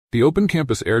The Open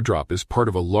Campus Airdrop is part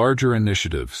of a larger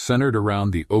initiative centered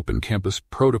around the Open Campus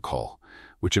Protocol,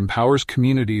 which empowers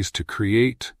communities to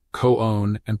create,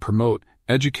 co-own, and promote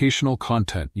educational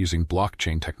content using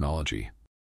blockchain technology.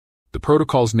 The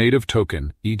protocol's native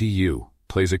token, EDU,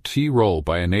 plays a key role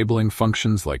by enabling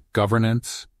functions like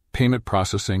governance, payment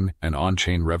processing, and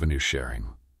on-chain revenue sharing.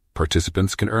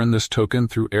 Participants can earn this token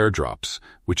through airdrops,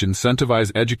 which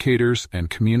incentivize educators and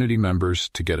community members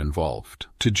to get involved.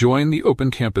 To join the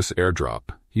Open Campus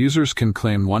Airdrop, users can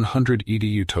claim 100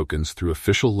 EDU tokens through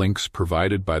official links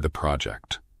provided by the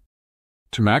project.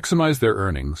 To maximize their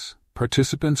earnings,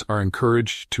 participants are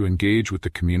encouraged to engage with the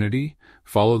community,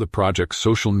 follow the project's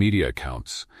social media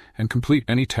accounts, and complete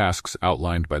any tasks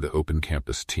outlined by the Open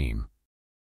Campus team.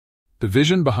 The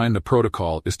vision behind the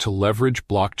protocol is to leverage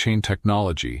blockchain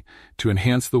technology to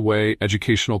enhance the way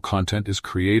educational content is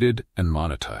created and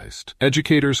monetized.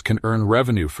 Educators can earn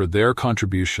revenue for their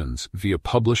contributions via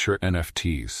publisher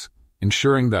NFTs,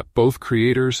 ensuring that both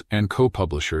creators and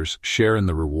co-publishers share in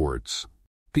the rewards.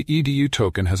 The EDU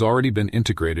token has already been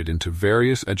integrated into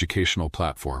various educational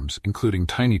platforms, including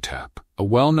TinyTap, a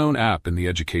well-known app in the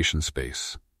education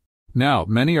space. Now,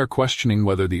 many are questioning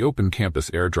whether the Open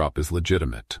Campus Airdrop is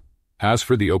legitimate. As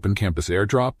for the Open Campus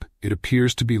Airdrop, it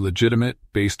appears to be legitimate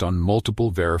based on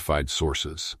multiple verified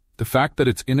sources. The fact that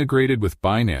it's integrated with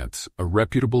Binance, a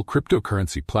reputable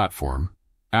cryptocurrency platform,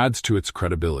 adds to its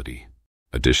credibility.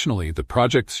 Additionally, the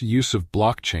project's use of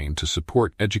blockchain to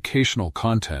support educational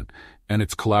content and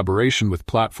its collaboration with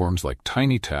platforms like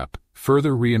TinyTap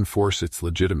further reinforce its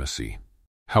legitimacy.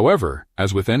 However,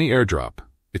 as with any airdrop,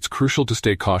 it's crucial to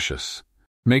stay cautious.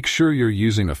 Make sure you're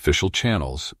using official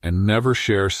channels and never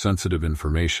share sensitive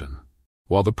information.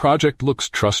 While the project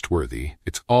looks trustworthy,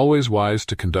 it's always wise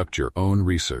to conduct your own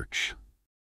research.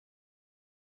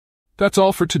 That's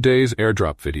all for today's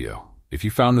airdrop video. If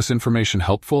you found this information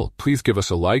helpful, please give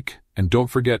us a like, and don't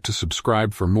forget to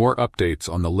subscribe for more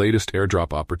updates on the latest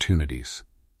airdrop opportunities.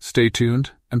 Stay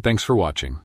tuned, and thanks for watching.